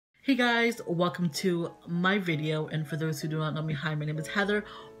Hey guys, welcome to my video, and for those who do not know me, hi, my name is Heather.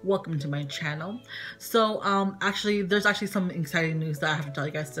 Welcome to my channel. So actually there's some exciting news that I have to tell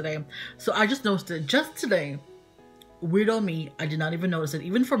you guys today. So I just noticed it just today. Weirdo me, I did not even notice it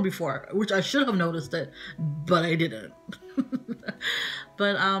even from before, which I should have noticed it, but I didn't.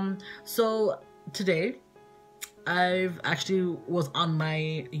 But so today I've actually was on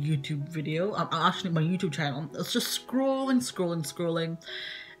my YouTube video, actually my YouTube channel. It's just scrolling,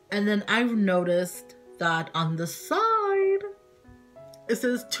 and then I've noticed that on the side it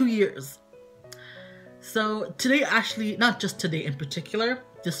says 2 years. So today, actually, not just today in particular,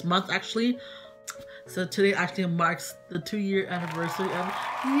 this month actually. So today actually marks the 2-year anniversary of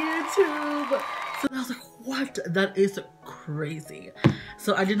YouTube. So I was like, what? That is crazy.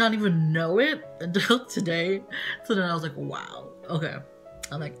 So I did not even know it until today. So then I was like, wow, okay.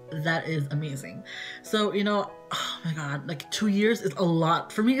 I'm like, that is amazing. So, you know, oh my God, like 2 years is a lot.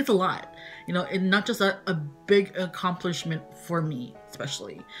 For me, it's a lot. You know, and not just a big accomplishment for me,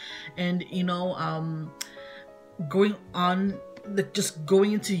 especially. And, you know, going on, like just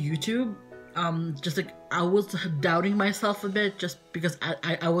going into YouTube, just like I was doubting myself a bit just because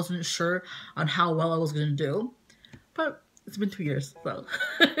I wasn't sure on how well I was gonna do. But it's been 2 years, so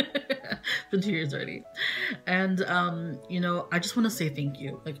it's been 2 years already. And you know, I just want to say thank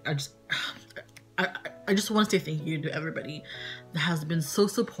you. Like I just want to say thank you to everybody that has been so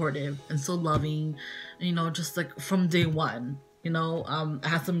supportive and so loving, you know, just like from day one. You know, I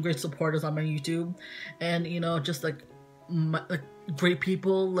had some great supporters on my YouTube, and you know, just like great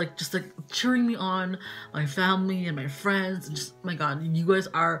people, like just like cheering me on, my family and my friends, and just, my God, you guys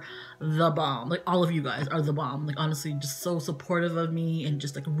are the bomb. Like all of you guys are the bomb. Like honestly, just so supportive of me and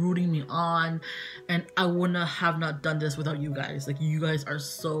just like rooting me on. And I wouldn't have not done this without you guys. Like you guys are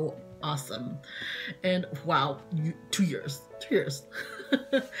so awesome. And wow, 2 years, 2 years.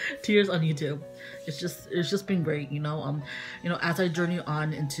 2 years on YouTube. It's just been great, you know. You know, as I journey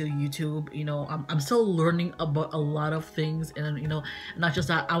on into YouTube, you know, I'm still learning about a lot of things, and you know, not just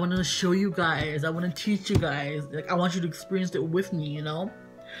that, I want to show you guys, I want to teach you guys, like I want you to experience it with me, you know.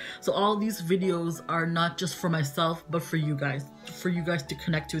 So all these videos are not just for myself, but for you guys to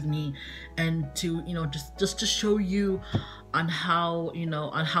connect with me, and to, you know, just to show you on how, you know,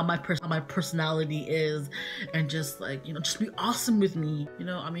 on how my personality is, and just like, you know, just be awesome with me. You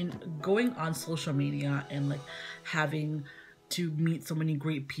know, I mean, going on social media and like having to meet so many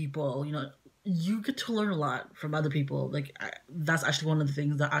great people, you know, you get to learn a lot from other people. Like that's actually one of the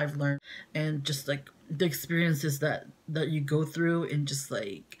things that I've learned, and just like the experiences that you go through, and just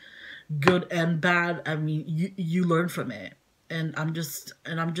like good and bad, I mean, you learn from it. And I'm just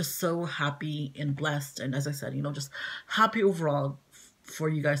so happy and blessed, and as I said, you know, just happy overall for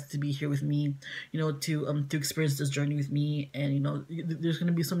you guys to be here with me, you know, to experience this journey with me. And you know, there's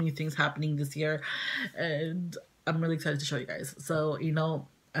gonna be so many things happening this year, and I'm really excited to show you guys. So, you know,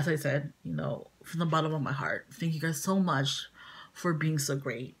 as I said, you know, from the bottom of my heart, thank you guys so much for being so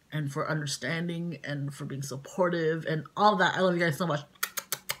great, and for understanding, and for being supportive, and all that. I love you guys so much.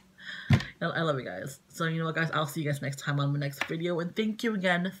 I love you guys. So, you know what, guys, I'll see you guys next time on my next video. And thank you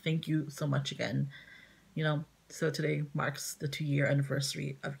again. Thank you so much again. You know, so today marks the 2-year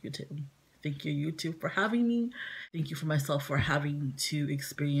anniversary of YouTube. Thank you, YouTube, for having me. Thank you for myself for having to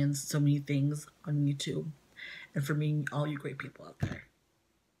experience so many things on YouTube, and for meeting all you great people out there.